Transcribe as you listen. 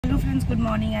Friends, good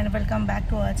morning and welcome back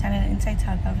to our channel inside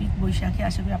সারকা with বৈশাখী।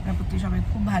 আশা করি আপনার প্রতি সবাই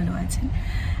খুব ভালো আছেন।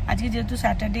 আজকে যেহেতু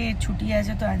স্যাটারডে ছুটি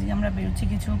আছে, তো আজকে আমরা বেরোচ্ছি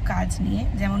কিছু কাজ নিয়ে,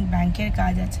 যেমন ব্যাংকের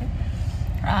কাজ আছে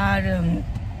আর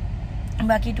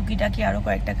বাকি টুকিটাকি আরও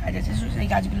কয়েকটা কাজ আছে। সেই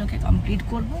কাজগুলোকে কমপ্লিট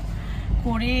করব,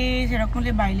 করে সেরকম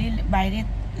হলে বাইরে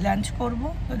লাঞ্চ করব।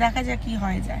 তো দেখা যাক কী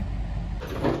হয়ে যায়।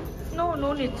 No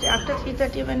NEET after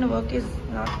 3:30 when work is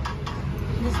not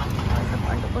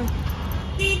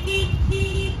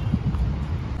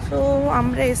তো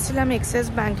আমরা এসেছিলাম এক্সিস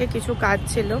ব্যাংকে, কিছু কাজ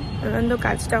ছিল, কিন্তু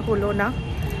কাজটা হলো না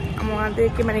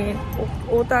আমাদেরকে, মানে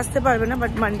ও তো আসতে পারবে না,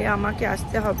 বাট মানডে আমাকে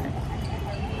আসতে হবে।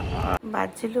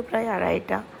 বাজছিল প্রায়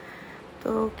 2:30, তো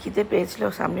খিদে পেয়েছিল,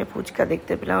 সামনে ফুচকা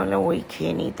দেখতে পেলাম, ওই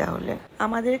খেয়ে নিই তাহলে।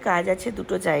 আমাদের কাজ আছে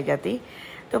দুটো জায়গাতেই,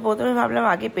 তো প্রথমে ভাবলাম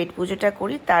আগে পেট পুজোটা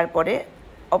করি, তারপরে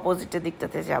অপোজিটের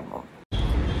দিকটাতে যাব।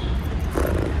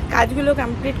 কাজগুলো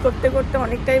কমপ্লিট করতে করতে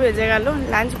অনেকটাই বেজে গেল।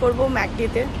 লাঞ্চ করব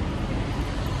ম্যাকডিতে,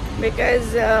 বিকজ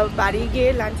বাড়ি গিয়ে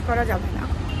লাঞ্চ করা যাবে না,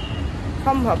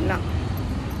 সম্ভব না।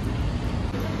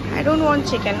 I don't want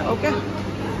chicken, okay,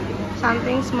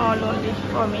 something small only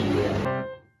for me.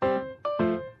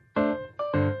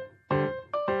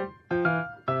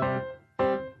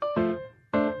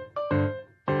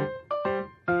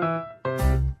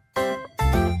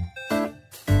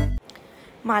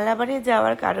 মালাবারে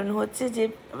যাওয়ার কারণ হচ্ছে যে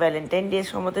ভ্যালেন্টাইন ডে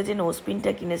সময় যে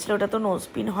নোজপিনটা কিনেছিল, ওটা তো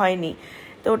নোজপিন হয়নি,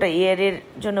 তো ওটা ইয়ারের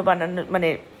জন্য বানানো, মানে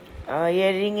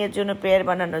ইয়াররিংয়ের জন্য পেয়ার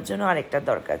বানানোর জন্য আরেকটা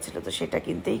দরকার ছিল, তো সেটা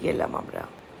কিনতেই গেলাম আমরা।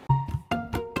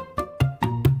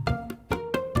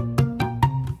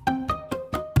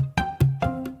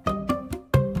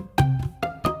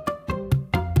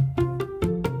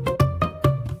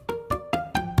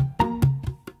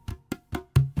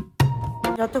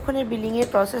 যতক্ষণে বিলিংয়ের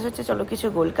প্রসেস হচ্ছে, চলো কিছু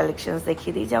গোল্ড কালেকশনস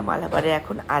দেখিয়ে দিই যা মালাবারে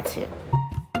এখন আছে।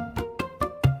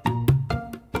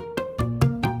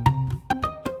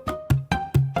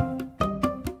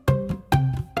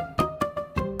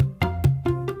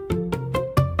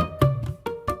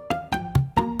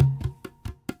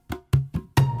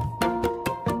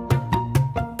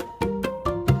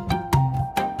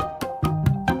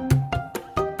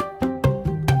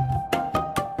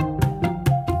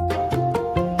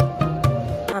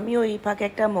 আমি ওই ফাঁকে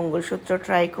একটা মঙ্গলসূত্র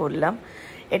ট্রাই করলাম,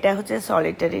 এটা হচ্ছে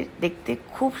সলিটারি, দেখতে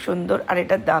খুব সুন্দর, আর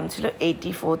এটার দাম ছিল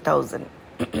 84,000।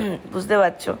 বুঝতে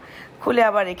পারছো, খুলে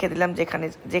আবার রেখে দিলাম,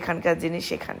 যেখানকার জিনিস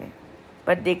সেখানে,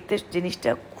 বাট দেখতে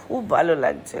জিনিসটা খুব ভালো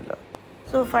লাগছিল।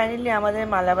 সো ফাইনালি আমাদের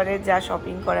মালাবারে যা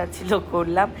শপিং করার ছিল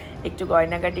করলাম, একটু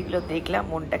গয়নাগাটিগুলো দেখলাম,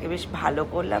 মনটাকে বেশ ভালো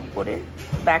করলাম, করে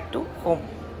ব্যাক টু হোম।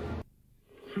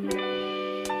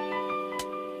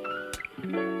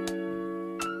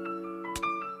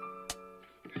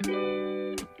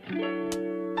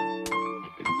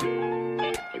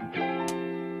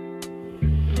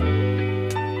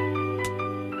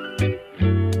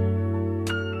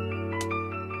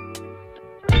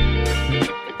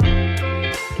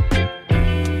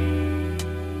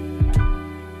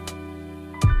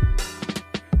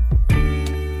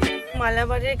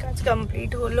 মালাবারের কাজ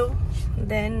কমপ্লিট হলো,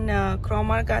 দেন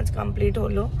ক্রমার কাজ কমপ্লিট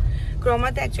হলো।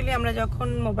 ক্রমাতে অ্যাকচুয়ালি আমরা যখন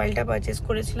মোবাইলটা পারচেস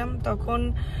করেছিলাম, তখন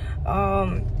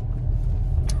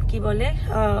কি বলে,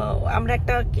 আমরা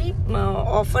একটা কি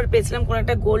অফার পেয়েছিলাম, কোনো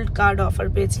একটা গোল্ড কার্ড অফার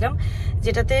পেয়েছিলাম,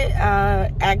 যেটাতে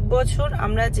 1 বছর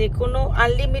আমরা যে কোনো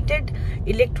আনলিমিটেড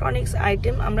ইলেকট্রনিক্স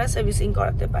আইটেম আমরা সার্ভিসিং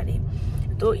করাতে পারি।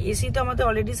 তো এসি তো আমাদের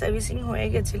অলরেডি সার্ভিসিং হয়ে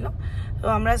গেছিলো, তো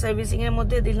আমরা সার্ভিসিংয়ের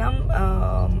মধ্যে দিলাম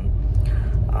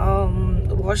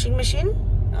washing machine,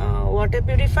 water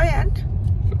purify and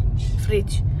fridge,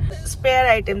 spare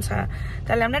items. হ্যাঁ,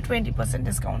 তাহলে আমরা 20%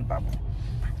 ডিসকাউন্ট পাবো।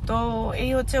 তো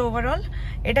এই হচ্ছে ওভারঅল,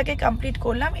 এটাকে কমপ্লিট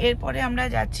করলাম। এরপরে আমরা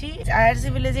যাচ্ছি আইআরসি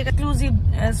ভিলেজে, এক্সক্লুসিভ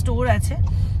স্টোর আছে,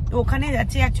 তো ওখানে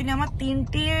যাচ্ছি। অ্যাকচুয়ালি আমার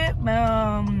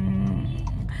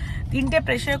তিনটে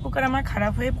প্রেশার কুকার আমার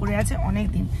খারাপ হয়ে পড়ে আছে অনেক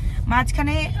দিন।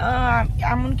 মাঝখানে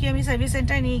এমনকি আমি সার্ভিস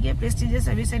সেন্টারে নিয়ে গিয়ে, প্রেস্টিজের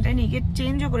সার্ভিস সেন্টারে নিয়ে গিয়ে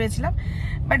চেঞ্জও করেছিলাম,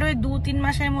 বাট ওই 2-3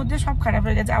 মাসের মধ্যে সব খারাপ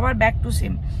হয়ে গেছে, আবার ব্যাক টু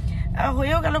সেম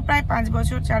হয়েও গেল, প্রায়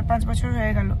 4-5 বছর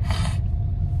হয়ে গেল।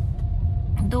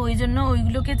 তো ওই জন্য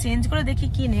ওইগুলোকে চেঞ্জ করে দেখি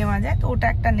কি নেওয়া যায়, তো ওটা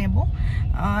একটা নেব,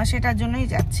 সেটার জন্যই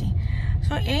যাচ্ছি।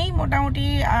 সো এই মোটামুটি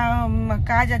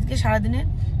কাজ আজকে সারাদিনের।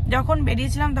 যখন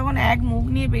বেরিয়েছিলাম তখন এক মুখ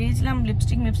নিয়ে বেরিয়েছিলাম,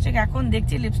 লিপস্টিক, এখন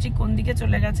দেখছি লিপস্টিক কোন দিকে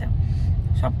চলে গেছে,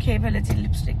 সব খেয়ে ফেলেছি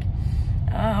লিপস্টিক,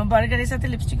 বার্গারের সাথে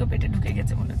লিপস্টিকও পেটে ঢুকে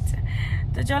গেছে মনে হচ্ছে।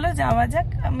 তো চলো যাওয়া যাক,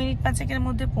 মিনিট 5-এর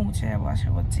মধ্যে পৌঁছে যাবো আশা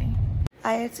করছি।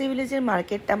 আইআরসি ভিলেজের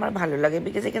মার্কেটটা আমার ভালো লাগে,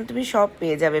 বিকজ এখানে তুমি সব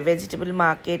পেয়ে যাবে, ভেজিটেবল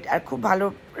মার্কেট, আর খুব ভালো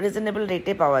রিজনেবল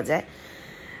রেটে পাওয়া যায়।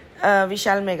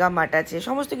 বিশাল মেগা মার্ট আছে,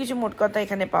 সমস্ত কিছু মোট কথা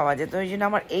এখানে পাওয়া যায়। তো ওই জন্য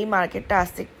আমার এই মার্কেটটা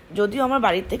আসতে, যদিও আমার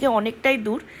বাড়ির থেকে অনেকটাই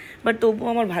দূর, বাট তবুও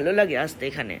আমার ভালো লাগে আসতে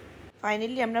এখানে।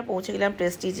 ফাইনালি আমরা পৌঁছে গেলাম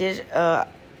প্রেস্টিজের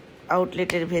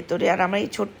আউটলেটের ভেতরে। আর আমার এই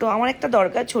আমার একটা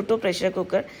দরকার ছোট প্রেশার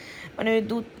কুকার, মানে ওই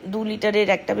 2 লিটারের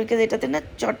একটা, বিকজ এটাতে না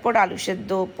চটপট আলু সেদ্ধ,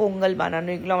 পোঙ্গল বানানো,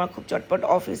 এগুলো আমার খুব চটপট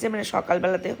অফিসে মানে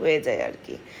সকালবেলাতে হয়ে যায় আর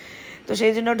কি। তো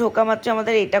সেই জন্য ঢোকা মাত্র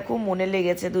আমাদের এটা খুব মনে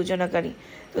লেগেছে দুজনাকারই।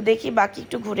 তো দেখি বাকি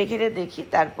একটু ঘুরে ঘিরে দেখি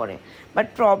তারপরে। বাট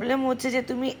প্রবলেম হচ্ছে যে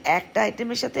তুমি একটা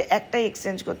আইটেমের সাথে একটাই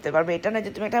এক্সচেঞ্জ করতে পারবে, এটা না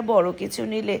যে তুমি একটা বড় কিছু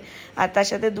নিলে আর তার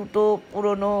সাথে 2টো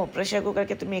পুরনো প্রেশার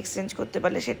কুকারকে তুমি এক্সচেঞ্জ করতে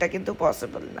পারলে, সেটা কিন্তু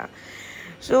পসিবল না।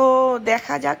 সো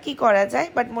দেখা যাক কি করা যায়,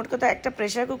 বাট মোট কথা একটা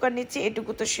প্রেশার কুকার নিচ্ছি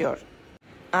এটুকু তো শিওর।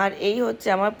 আর এই হচ্ছে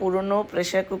আমার পুরনো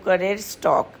প্রেশার কুকারের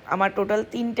স্টক। আমার টোটাল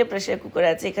 3টে প্রেশার কুকার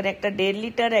আছে এখানে, একটা 1.5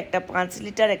 লিটার, একটা 5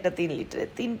 লিটার, একটা 3 লিটারের।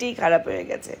 3টেই খারাপ হয়ে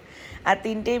গেছে, আর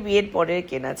 3টেই বিয়ের পরে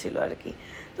কেনা ছিল আর কি।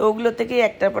 তো ওগুলো থেকেই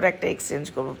একটার পর একটা এক্সচেঞ্জ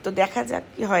করবো। তো দেখা যাক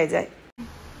কি হয়ে যায়।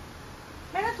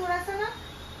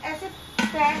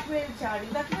 पैक हुए जा रही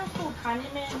ताकि ना उसको उठाने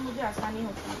में मुझे आसानी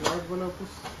होती है। कार्ड वाला आपको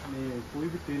कोई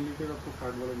भी 3 लीटर आपको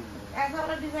कार्ड वाला मिल जाएगा, ऐसा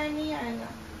वाला डिजाइन नहीं आएगा।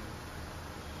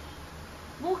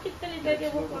 वो कितने लीटर के?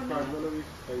 वो कार्ड वाला भी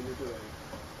 5 लीटर आएगा,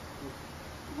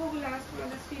 वो ग्लास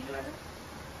वाला स्टील वाला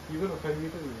ये वाला 5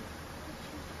 लीटर है,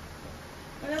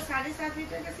 मतलब 7.5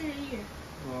 लीटर का से यही है।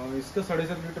 इसका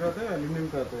 7.5 लीटर आता है, एल्युमिनियम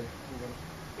का आता है।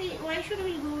 Why should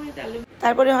we go with aluminium.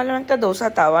 তারপরে হলো একটা দোসা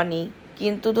তাওয়া নিই,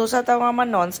 কিন্তু দোসা তাওয়া আমার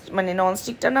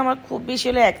ননস্টিকটা না আমার খুব বেশি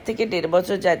হলে 1 থেকে 1.5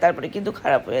 বছর যায়, তারপরে কিন্তু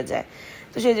খারাপ হয়ে যায়।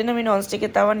 তো সেই জন্য আমি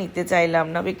ননস্টিকের তাওয়া নিতে চাইলাম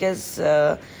না, বিকজ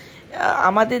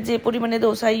আমাদের যে পরিমাণে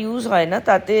দোসা ইউজ হয় না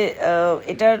তাতে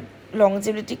এটার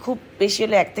লংজিভিটি খুব বেশি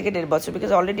হলে 1 থেকে 1.5 বছর,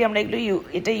 বিকজ অলরেডি আমরা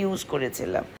এটা ইউজ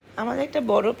করেছিলাম। আমাদের একটা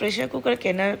বড় প্রেশার কুকার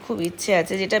কেনার খুব ইচ্ছে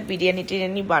আছে, যেটা বিরিয়ানি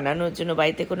টিরিয়ানি বানানোর জন্য,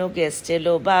 বাড়িতে কোনো গেস্ট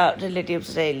এলো বা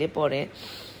রিলেটিভসরা এলে পরে।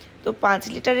 তো 5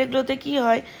 লিটারেরগুলোতে কি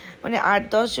হয়, মানে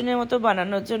 8-10 জনের মতো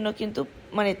বানানোর জন্য কিন্তু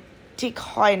মানে ঠিক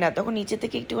হয় না, তখন নিচে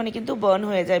থেকে একটুখানি কিন্তু বার্ন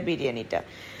হয়ে যায় বিরিয়ানিটা।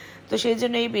 তো সেই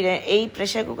জন্য এই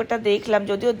প্রেশার কুকারটা দেখলাম,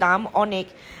 যদিও দাম অনেক।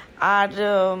 আর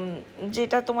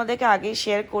যেটা তোমাদেরকে আগে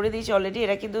শেয়ার করে দিয়েছি অলরেডি,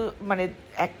 এরা কিন্তু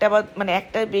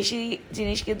একটা বেশি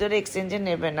জিনিস কিন্তু এরা এক্সচেঞ্জে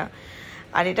নেবে না।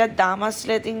 আর এটার দাম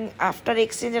আসলে I think after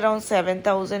exchange around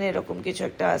 7,000 এরকম কিছু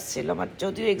একটা আসছিল, আমার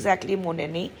যদিও এক্স্যাক্টলি মনে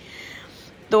নেই।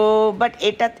 तो बट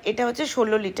এটা হচ্ছে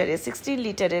 16 লিটারের, 16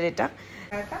 লিটারের এটা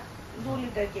 2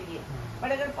 लीटर के लिए।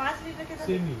 बट अगर 5 लीटर के साथ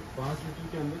सेम ही 5 लीटर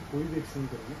के अंदर कोई भी एक्सचेंज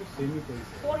करेंगे तो सेम ही प्राइस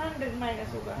है, 400 माइनस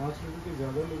होगा। 5 लीटर के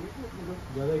ज्यादा लोगे तो मतलब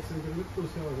ज्यादा एक्सचेंज करेंगे तो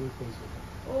उससे अलग प्राइस होगा।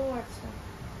 ओह अच्छा,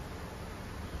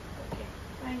 ओके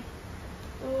फाइन।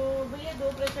 तो भैया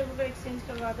 2 प्रेशर कुकर एक्सचेंज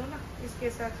करवा दो ना इसके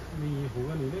साथ। नहीं ये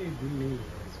होगा नहीं ना, ये बिल नहीं है।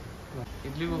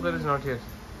 Idli cooker is not here,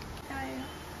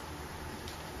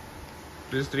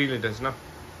 this 3 liters ना।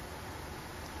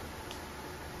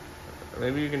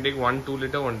 Maybe you can take 1 2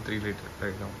 liter, 1 3 liter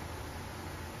right now.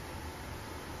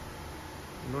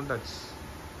 No touch.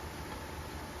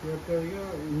 ये करेगा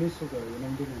 1900 का,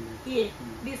 1999 ये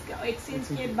डिस्काउंट एक्सचेंज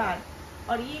के बाद।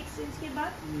 और ये एक्सचेंज के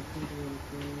बाद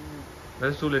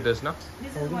that's 2 liters ना।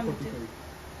 This is 1 liter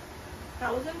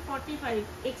 1045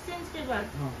 एक्सचेंज के बाद।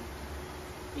 हाँ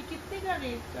ये कितने का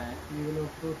रेट का है? ये वाला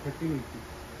आपको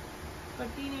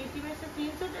 1380 में से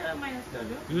 300 माइनस कर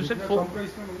दो। You said 4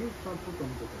 प्राइस में होगी, आपको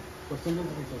कम होगा परसेंटेज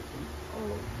के हिसाब से।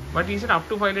 But you said up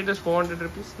to 5 liters 400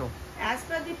 rupees, no? As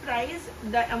per the price,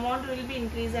 the amount will be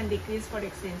increase and decrease for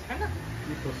exchange, है ना?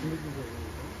 ये परसेंटेज में होगा।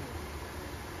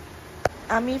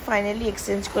 আমি ফাইনালি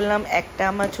এক্সচেঞ্জ করলাম একটা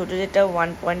আমার ছোটো যেটা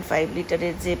 1.5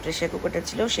 লিটারের যে প্রেশার কুকারটা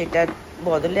ছিল, সেটার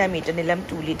বদলে আমি এটা নিলাম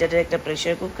 2 লিটারের একটা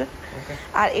প্রেশার কুকার।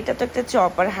 আর এটা তো একটা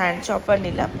চপার, হ্যান্ড চপার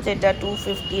নিলাম, যেটা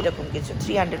 250 এরকম কিছু,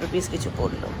 300 রুপিস কিছু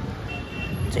পড়লো।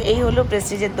 তো এই হলো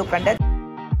প্রেস্টিজের দোকানটা।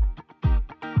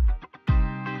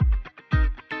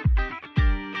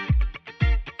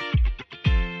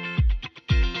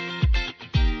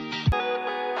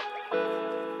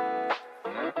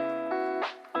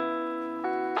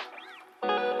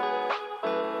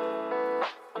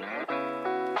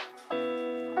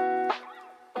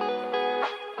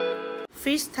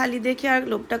 ফিশ থালি দেখে আর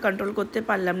লোভটা কন্ট্রোল করতে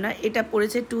পারলাম না। এটা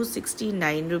পড়েছে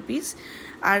 269 রুপিস,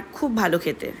 আর খুব ভালো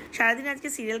খেতে। সারাদিন আজকে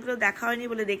সিরিয়ালগুলো দেখা হয়নি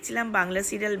বলে দেখছিলাম বাংলা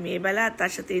সিরিয়াল মেয়েবেলা, আর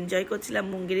তার সাথে এনজয় করছিলাম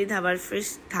মুঙ্গেরি ধাবার ফিশ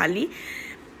থালি।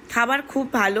 খাবার খুব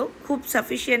ভালো, খুব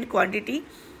সাফিসিয়েন্ট কোয়ান্টিটি,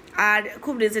 আর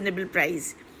খুব রিজনেবল প্রাইস।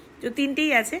 তো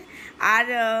 3টেই আছে। আর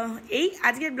এই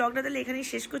আজকের ব্লগটা তাহলে এখানেই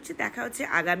শেষ করছি। দেখা হচ্ছে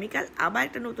আগামীকাল আবার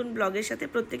একটা নতুন ব্লগের সাথে।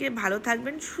 প্রত্যেকে ভালো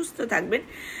থাকবেন, সুস্থ থাকবেন।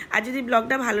 আর যদি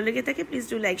ব্লগটা ভালো লেগে থাকে please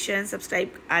do like, share and subscribe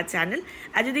R channel.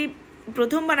 আর যদি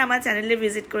প্রথমবার আমার চ্যানেলে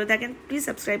ভিজিট করে থাকেন প্লিজ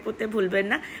সাবস্ক্রাইব করতে ভুলবেন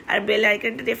না, আর বেল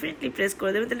আইকনটা ডেফিনেটলি প্রেস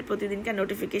করে দেবেন, তাহলে প্রতিদিনকার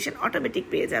নোটিফিকেশন অটোমেটিক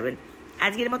পেয়ে যাবেন।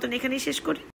 আজকের মতন এখানেই শেষ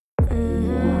করি।